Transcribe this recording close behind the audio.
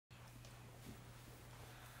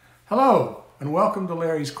Hello and welcome to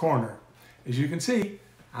Larry's Corner. As you can see,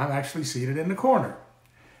 I'm actually seated in the corner.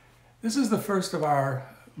 This is the first of our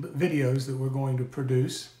videos that we're going to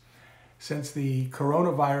produce. Since the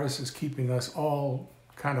coronavirus is keeping us all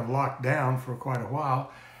kind of locked down for quite a while,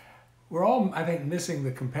 we're all, I think, missing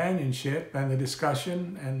the companionship and the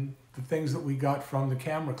discussion and the things that we got from the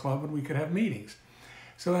camera club when we could have meetings.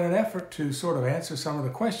 So in an effort to sort of answer some of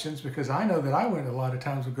the questions, because I know that I went a lot of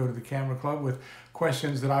times would go to the camera club with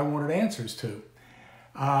questions that I wanted answers to.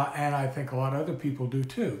 And I think a lot of other people do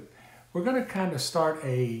too. We're going to kind of start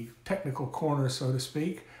a technical corner, so to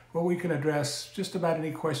speak, where we can address just about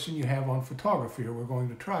any question you have on photography, or we're going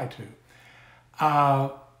to try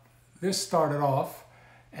to. This started off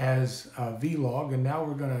as a vlog, and now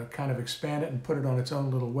we're going to kind of expand it and put it on its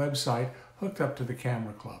own little website hooked up to the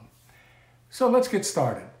camera club. So let's get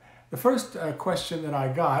started. The first question that I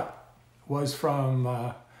got was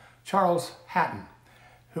from Charles Hatton,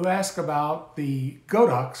 who asked about the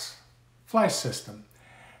Gordox flash system.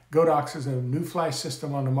 Gordox is a new flash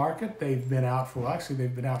system on the market. They've been out for, well, actually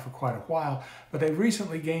they've been out for quite a while, but they've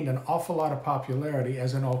recently gained an awful lot of popularity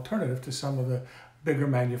as an alternative to some of the bigger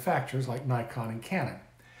manufacturers like Nikon and Canon.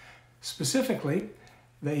 Specifically,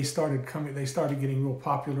 they started getting real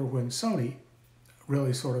popular when Sony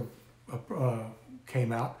really sort of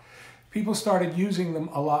came out. People started using them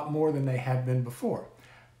a lot more than they had been before.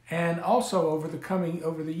 And also over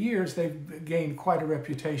the years, they've gained quite a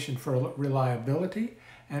reputation for reliability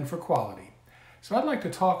and for quality. So I'd like to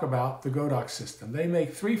talk about the Gordox system. They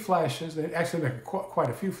make 3 flashes. They actually make quite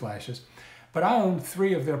a few flashes, but I own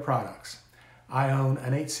 3 of their products. I own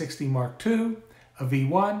an 860 Mark II, a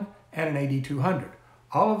V1, and an AD200.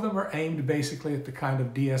 All of them are aimed basically at the kind of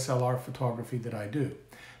DSLR photography that I do.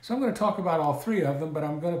 So I'm going to talk about all 3 of them, but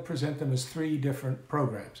I'm going to present them as 3 different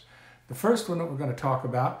programs. The first one that we're going to talk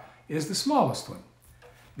about is the smallest one,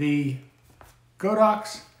 the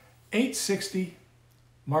Gordox 860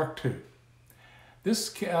 Mark II.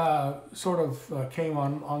 This sort of came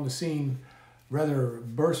on the scene, rather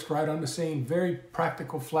burst right on the scene, very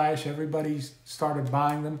practical flash. Everybody started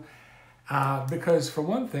buying them because, for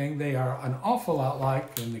one thing, they are an awful lot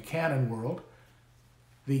like, in the Canon world,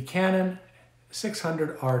 the Canon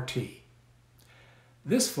 600 RT.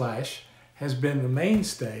 This flash has been the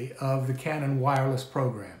mainstay of the Canon wireless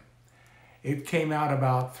program. It came out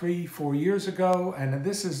about 3-4 years ago, and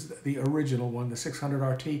this is the original one, the 600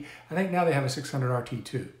 RT. I think now they have a 600 RT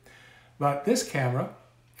too. But this camera,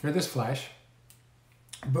 or this flash,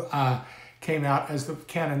 came out as the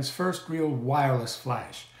Canon's first real wireless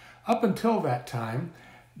flash. Up until that time,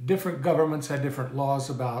 different governments had different laws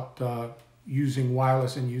about using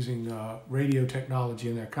wireless and using radio technology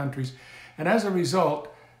in their countries. And as a result,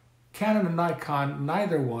 Canon and Nikon,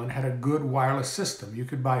 neither one had a good wireless system. You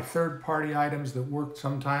could buy third-party items that worked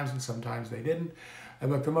sometimes and sometimes they didn't.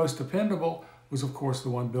 But the most dependable was, of course, the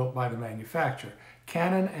one built by the manufacturer.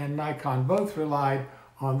 Canon and Nikon both relied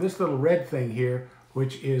on this little red thing here,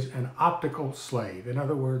 which is an optical slave. In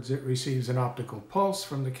other words, it receives an optical pulse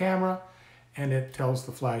from the camera and it tells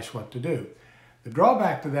the flash what to do. The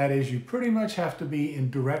drawback to that is you pretty much have to be in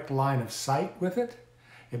direct line of sight with it.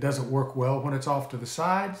 It doesn't work well when it's off to the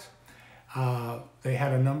sides. They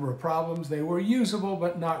had a number of problems. They were usable,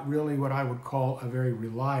 but not really what I would call a very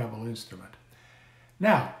reliable instrument.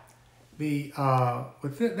 Now,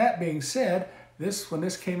 that being said, when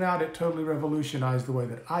this came out, it totally revolutionized the way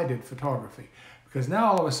that I did photography. Because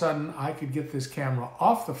now all of a sudden I could get this camera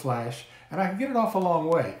off the flash, and I could get it off a long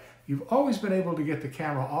way. You've always been able to get the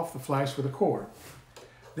camera off the flash with a cord.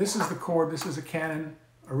 This is the cord. This is a Canon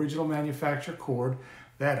original manufacturer cord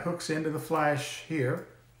that hooks into the flash here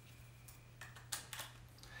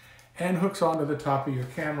and hooks onto the top of your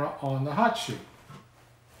camera on the hot shoe.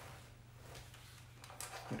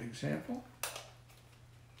 Good example.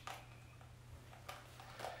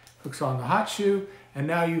 Hooks on the hot shoe, and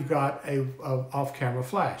now you've got a off-camera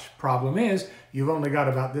flash. Problem is, you've only got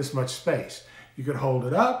about this much space. You could hold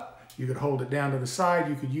it up, you could hold it down to the side,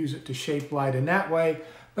 you could use it to shape light in that way,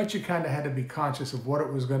 but you kind of had to be conscious of what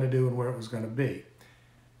it was going to do and where it was going to be.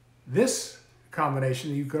 This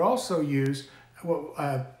combination, you could also use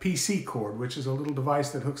a PC cord, which is a little device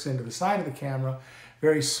that hooks into the side of the camera,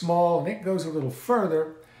 very small, and it goes a little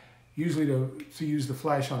further, usually to use the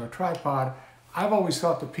flash on a tripod. I've always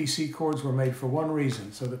thought the PC cords were made for one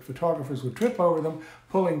reason, so that photographers would trip over them,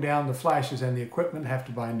 pulling down the flashes and the equipment, and have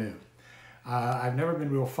to buy new. I've never been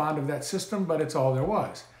real fond of that system, but it's all there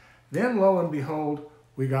was. Then, lo and behold,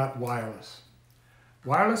 we got wireless.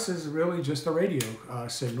 Wireless is really just a radio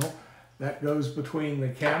signal that goes between the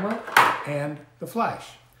camera and the flash.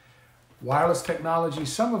 wireless technology.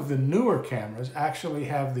 Some of the newer cameras actually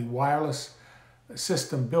have the wireless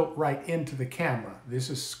system built right into the camera. This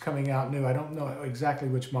is coming out new. I don't know exactly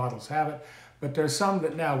which models have it, but there's some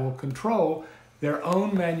that now will control their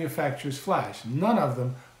own manufacturer's flash. None of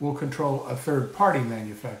them will control a third-party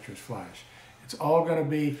manufacturer's flash. It's all going to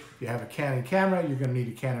be, if you have a Canon camera, you're going to need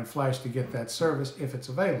a Canon flash to get that service if it's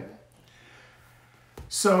available.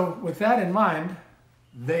 So with that in mind,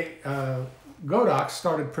 Gordox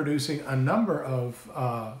started producing a number of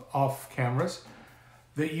off cameras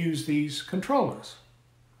that use these controllers.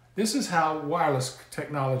 This is how wireless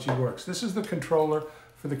technology works. This is the controller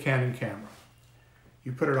for the Canon camera.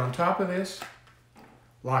 You put it on top of this,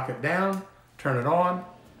 lock it down, turn it on,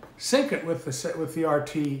 sync it with the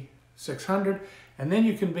RT600, and then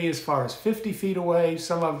you can be as far as 50 feet away.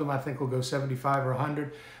 Some of them I think will go 75 or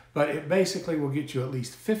 100, but it basically will get you at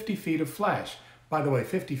least 50 feet of flash. By the way,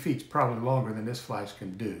 50 feet is probably longer than this flash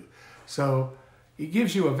can do. So it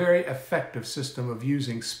gives you a very effective system of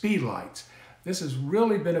using speed lights. This is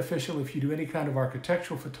really beneficial if you do any kind of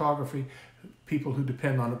architectural photography, people who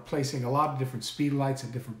depend on placing a lot of different speed lights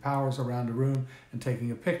at different powers around a room and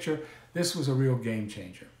taking a picture. This was a real game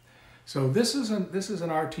changer. So this is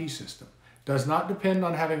an RT system. Does not depend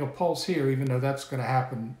on having a pulse here, even though that's going to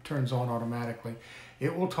happen, turns on automatically.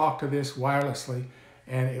 It will talk to this wirelessly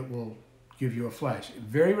and it will give you a flash.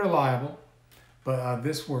 Very reliable, but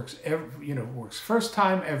this works works first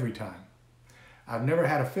time, every time. I've never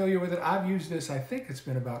had a failure with it. I've used this, I think it's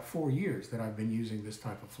been about 4 years that I've been using this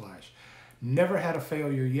type of flash. Never had a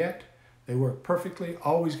failure yet. They work perfectly,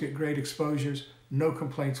 always get great exposures, no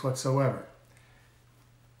complaints whatsoever.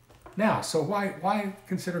 Now, so why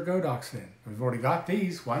consider Gordox then? We've already got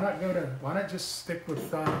these. Why not just stick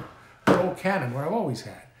with old Canon, where I've always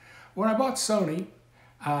had? When I bought Sony,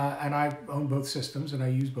 and I own both systems and I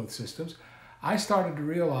use both systems, I started to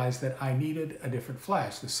realize that I needed a different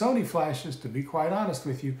flash. The Sony flashes, to be quite honest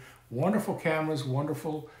with you, wonderful cameras,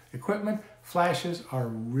 wonderful equipment, flashes are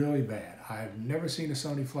really bad. I've never seen a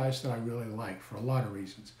Sony flash that I really like for a lot of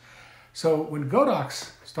reasons. So when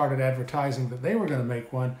Gordox started advertising that they were going to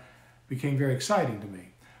make one, it became very exciting to me.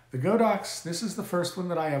 The Gordox, this is the first one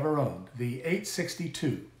that I ever owned, the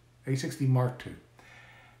 860 Mark II.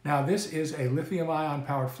 Now this is a lithium-ion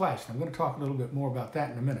powered flash. I'm going to talk a little bit more about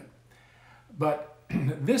that in a minute. But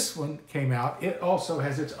this one came out. It also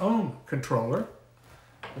has its own controller,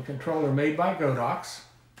 a controller made by Gordox.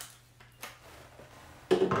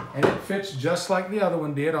 And it fits just like the other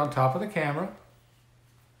one did on top of the camera.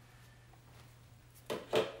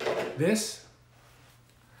 This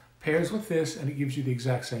pairs with this and it gives you the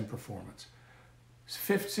exact same performance.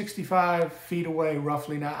 65 feet away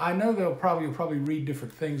roughly. Now I know you'll probably read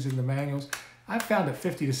different things in the manuals. I've found that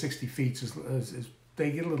 50 to 60 feet is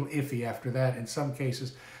they get a little iffy after that in some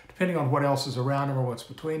cases, depending on what else is around them or what's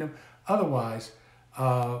between them. Otherwise,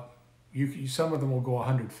 some of them will go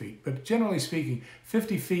 100 feet, but generally speaking,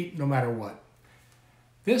 50 feet no matter what.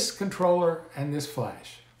 This controller and this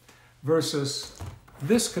flash versus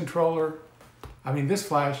this controller, this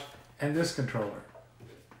flash and this controller.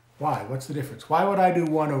 Why? What's the difference? Why would I do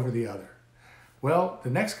one over the other? Well,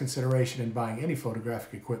 the next consideration in buying any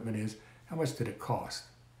photographic equipment is how much did it cost?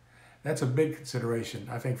 That's a big consideration,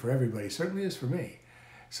 I think, for everybody. It certainly is for me.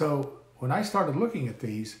 So when I started looking at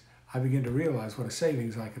these, I began to realize what a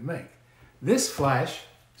savings I could make. This flash,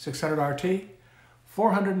 600 RT,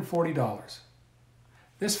 $440.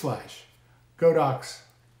 This flash, Gordox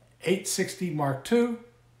 860 Mark II,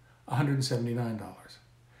 $179.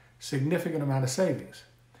 Significant amount of savings.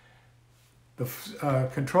 The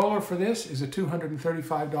controller for this is a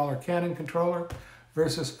 $235 Canon controller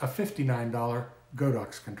versus a $59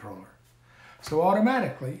 Gordox controller. So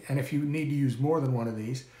automatically, and if you need to use more than one of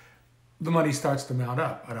these, the money starts to mount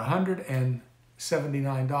up. At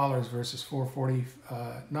 $179 versus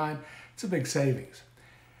 $449, it's a big savings.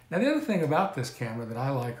 Now the other thing about this camera that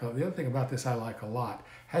I like, the other thing about this I like a lot,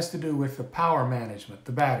 has to do with the power management,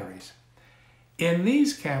 the batteries. In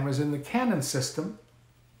these cameras, in the Canon system,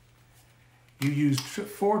 you use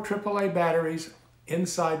 4 AAA batteries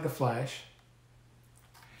inside the flash,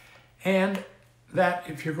 and that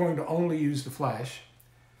if you're going to only use the flash,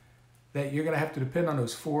 that you're going to have to depend on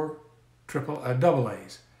those 4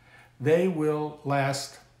 AA's. They will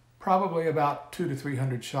last probably about 200 to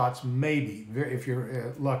 300 shots, maybe, if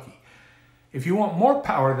you're lucky. If you want more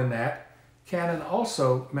power than that, Canon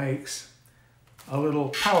also makes a little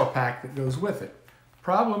power pack that goes with it.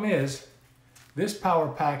 Problem is, this power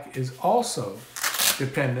pack is also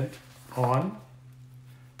dependent on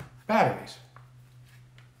batteries.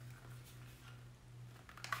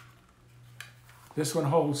 This one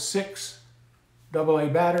holds 6 AA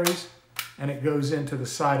batteries, and it goes into the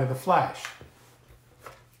side of the flash,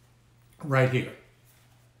 right here.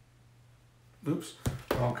 Oops,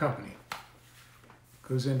 wrong company.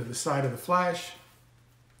 Goes into the side of the flash,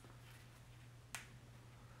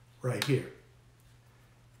 right here.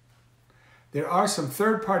 There are some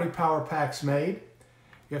third-party power packs made.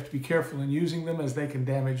 You have to be careful in using them as they can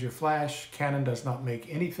damage your flash. Canon does not make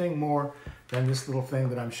anything more than this little thing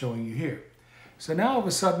that I'm showing you here. So now all of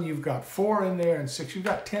a sudden you've got 4 in there and 6. You've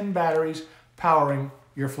got 10 batteries powering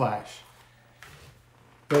your flash.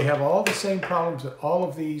 They have all the same problems that all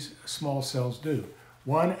of these small cells do.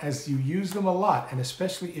 One, as you use them a lot, and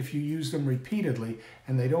especially if you use them repeatedly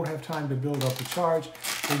and they don't have time to build up a charge,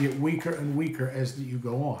 they get weaker and weaker as you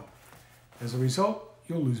go on. As a result,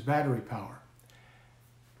 you'll lose battery power.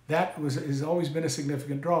 That has always been a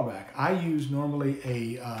significant drawback. I use normally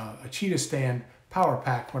a cheetah stand power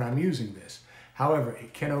pack when I'm using this. However,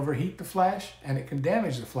 it can overheat the flash and it can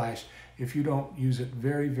damage the flash if you don't use it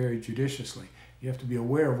very, very judiciously. You have to be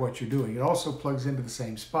aware of what you're doing. It also plugs into the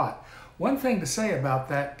same spot. One thing to say about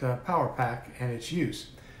that power pack and its use,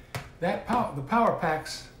 the power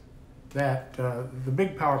packs that, the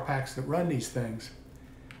big power packs that run these things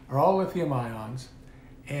are all lithium ions,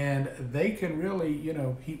 and they can really,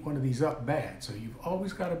 heat one of these up bad. So you've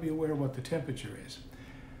always got to be aware of what the temperature is.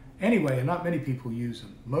 Anyway, and not many people use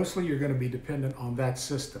them. Mostly you're going to be dependent on that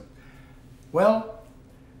system. Well,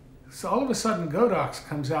 so all of a sudden Gordox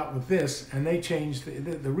comes out with this, and they changed,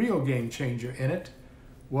 the real game changer in it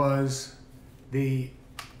was the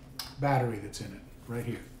battery that's in it, right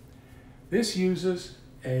here. This uses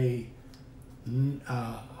a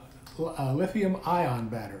lithium ion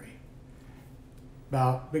battery.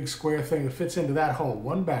 About big square thing that fits into that hole,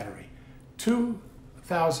 one battery,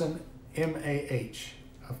 2,000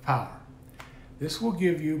 mAh of power. This will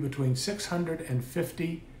give you between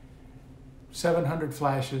 650, 700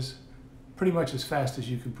 flashes pretty much as fast as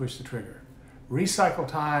you can push the trigger. Recycle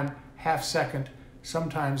time, half second,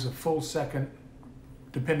 sometimes a full second,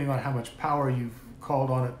 depending on how much power you've called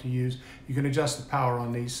on it to use. You can adjust the power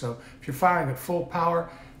on these, so if you're firing at full power,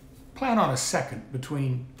 plan on a second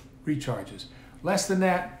between recharges. Less than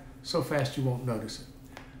that, so fast you won't notice it.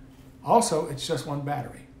 Also, it's just one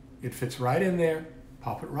battery. It fits right in there,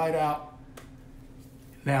 pop it right out.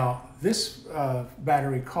 Now, this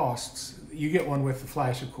battery costs, you get one with the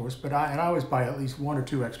flash, of course, but I always buy at least 1 or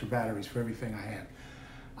 2 extra batteries for everything I have.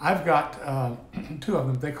 I've got 2 of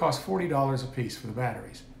them. They cost $40 a piece for the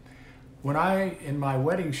batteries. When in my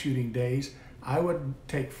wedding shooting days, I would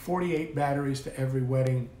take 48 batteries to every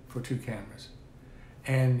wedding for 2 cameras.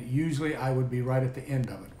 And usually I would be right at the end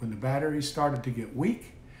of it. When the batteries started to get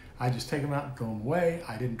weak, I just take them out and throw them away.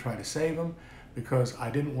 I didn't try to save them because I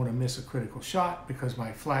didn't want to miss a critical shot because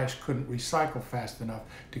my flash couldn't recycle fast enough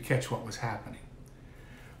to catch what was happening.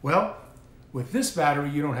 Well, with this battery,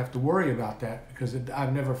 you don't have to worry about that because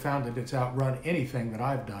I've never found that it's outrun anything that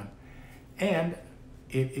I've done. And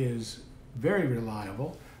it is very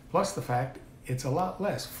reliable, plus the fact it's a lot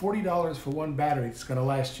less. $40 for one battery that's going to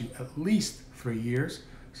last you at least 3 years,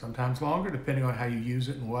 sometimes longer, depending on how you use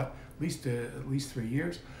it and what, at least 3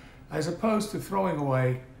 years, as opposed to throwing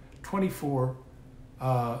away 24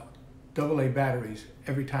 AA batteries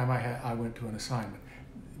every time I went to an assignment.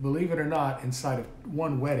 Believe it or not, inside of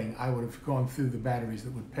one wedding, I would have gone through the batteries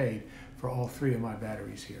that would pay for all 3 of my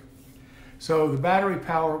batteries here. So the battery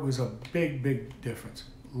power was a big, big difference.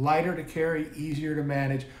 Lighter to carry, easier to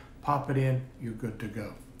manage, pop it in, you're good to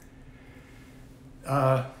go.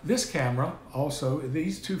 This camera, also,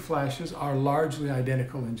 these 2 flashes are largely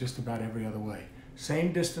identical in just about every other way.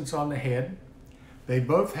 Same distance on the head. They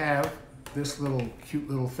both have this little cute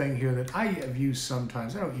little thing here that I have used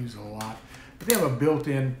sometimes. I don't use it a lot. But they have a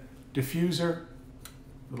built-in diffuser,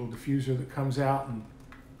 little diffuser that comes out and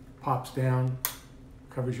pops down,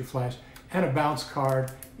 covers your flash, and a bounce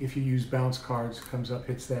card. If you use bounce cards, comes up,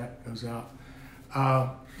 hits that, goes out.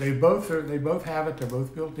 They both have it. They're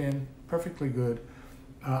both built in, perfectly good.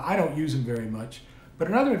 I don't use them very much. But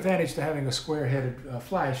another advantage to having a square-headed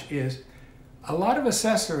flash is a lot of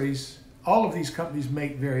accessories. All of these companies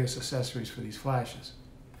make various accessories for these flashes.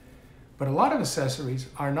 But a lot of accessories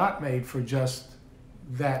are not made for just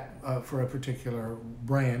that, for a particular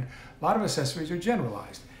brand. A lot of accessories are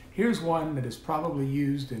generalized. Here's one that is probably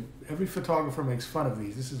used, and every photographer makes fun of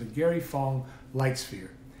these. This is a Gary Fong light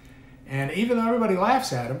sphere. And even though everybody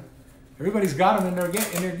laughs at them, everybody's got them in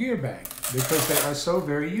their gear bag because they are so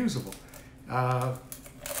very usable.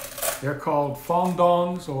 They're called Fong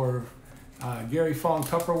Dongs or Gary Fong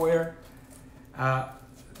Tupperware,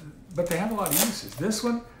 but they have a lot of uses. This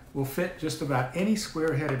one will fit just about any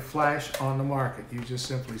square-headed flash on the market. You just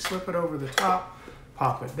simply slip it over the top,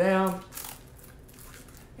 pop it down,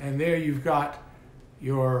 And there you've got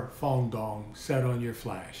your Fong Dong set on your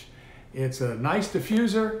flash. It's a nice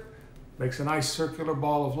diffuser, makes a nice circular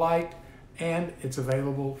ball of light, and it's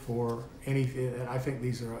available for anything. I think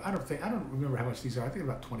these are, I don't remember how much these are. I think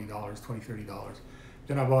about $20, $20, $30.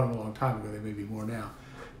 Then I bought them a long time ago. They may be more now.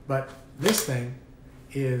 But this thing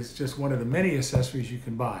is just one of the many accessories you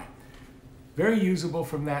can buy. Very usable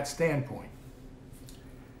from that standpoint.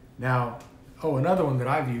 Now, another one that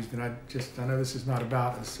I've used, and I know this is not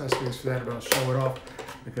about accessories for that, but I'll show it off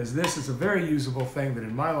because this is a very usable thing that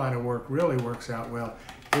in my line of work really works out well.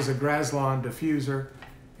 Is a Graslon diffuser,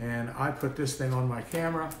 and I put this thing on my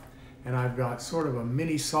camera, and I've got sort of a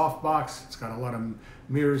mini softbox. It's got a lot of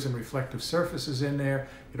mirrors and reflective surfaces in there.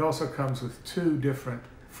 It also comes with two different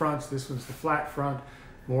fronts. This one's the flat front,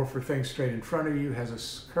 more for things straight in front of you. It has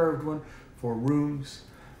a curved one for rooms.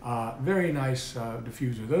 Very nice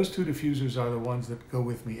diffuser. Those two diffusers are the ones that go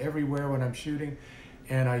with me everywhere when I'm shooting,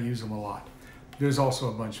 and I use them a lot. There's also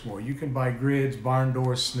a bunch more. You can buy grids, barn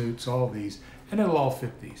doors, snoots, all of these, and it'll all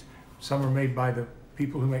fit these. Some are made by the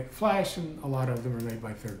people who make the flash, and a lot of them are made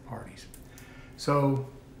by third parties. So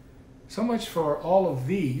much for all of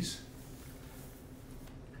these.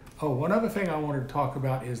 One other thing I wanted to talk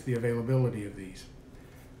about is the availability of these.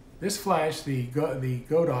 This flash, the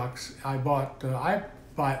Gordox, I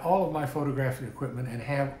buy all of my photographic equipment and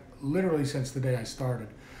have literally since the day I started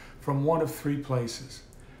from one of three places.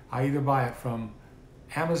 I either buy it from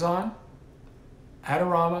Amazon,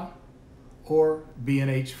 Adorama, or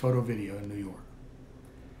B&H Photo Video in New York.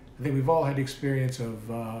 I think we've all had the experience of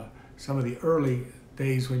some of the early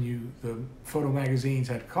days when the photo magazines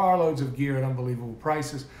had carloads of gear at unbelievable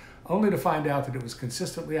prices, only to find out that it was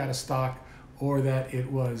consistently out of stock, or that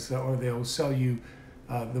it was, or they'll sell you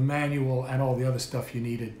the manual and all the other stuff you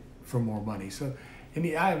needed for more money. So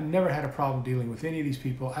I've never had a problem dealing with any of these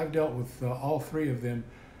people. I've dealt with all three of them.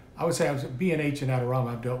 I would say I was at B&H and Adorama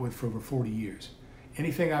I've dealt with for over 40 years.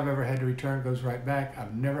 Anything I've ever had to return goes right back.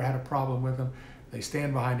 I've never had a problem with them. They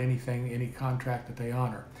stand behind anything, any contract that they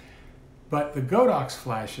honor. But the Gordox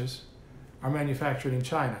flashes are manufactured in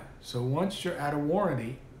China. So once you're out of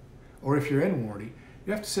warranty, or if you're in warranty,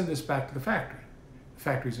 you have to send this back to the factory. The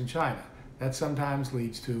factory's in China. That sometimes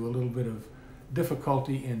leads to a little bit of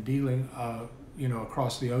difficulty in dealing,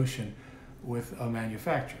 across the ocean with a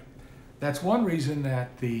manufacturer. That's one reason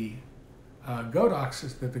that the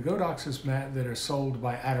Gordoxes that are sold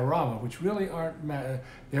by Adorama, which really aren't,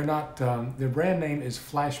 they're not, their brand name is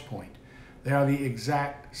Flashpoint. They are the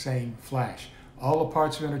exact same flash. All the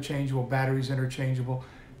parts are interchangeable, batteries interchangeable,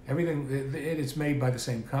 everything, it's made by the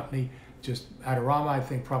same company. Just Adorama, I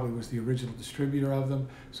think, probably was the original distributor of them,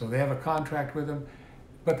 so they have a contract with them.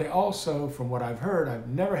 But they also, from what I've heard, I've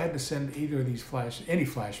never had to send either of these any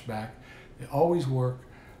flash back. They always work,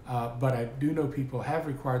 but I do know people have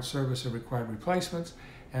required service or required replacements,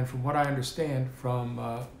 and from what I understand from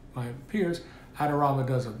my peers, Adorama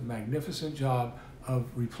does a magnificent job of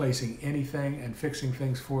replacing anything and fixing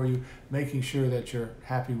things for you, making sure that you're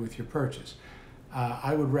happy with your purchase.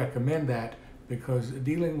 I would recommend that, because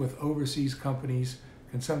dealing with overseas companies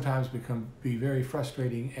can sometimes be very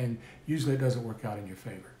frustrating, and usually it doesn't work out in your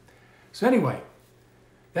favor. So anyway,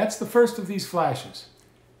 that's the first of these flashes.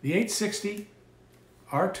 The 860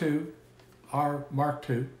 R2, R Mark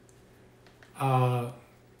II. I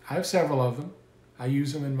have several of them. I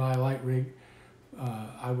use them in my light rig.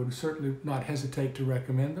 I would certainly not hesitate to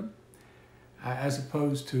recommend them, as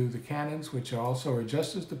opposed to the Canons, which also are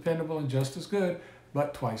just as dependable and just as good,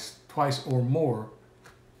 but twice or more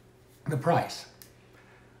the price.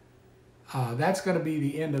 That's going to be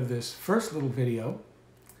the end of this first little video.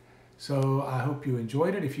 So I hope you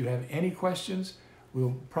enjoyed it. If you have any questions,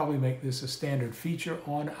 we'll probably make this a standard feature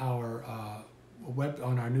on our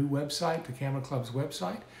new website, the Camera Club's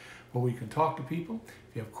website, where we can talk to people.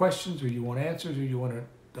 If you have questions, or you want answers, or you want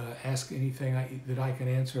to ask anything that I can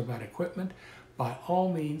answer about equipment, by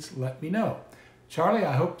all means, let me know. Charlie,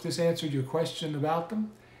 I hope this answered your question about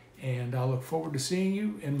them, and I'll look forward to seeing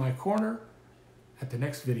you in my corner at the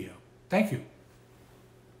next video. Thank you.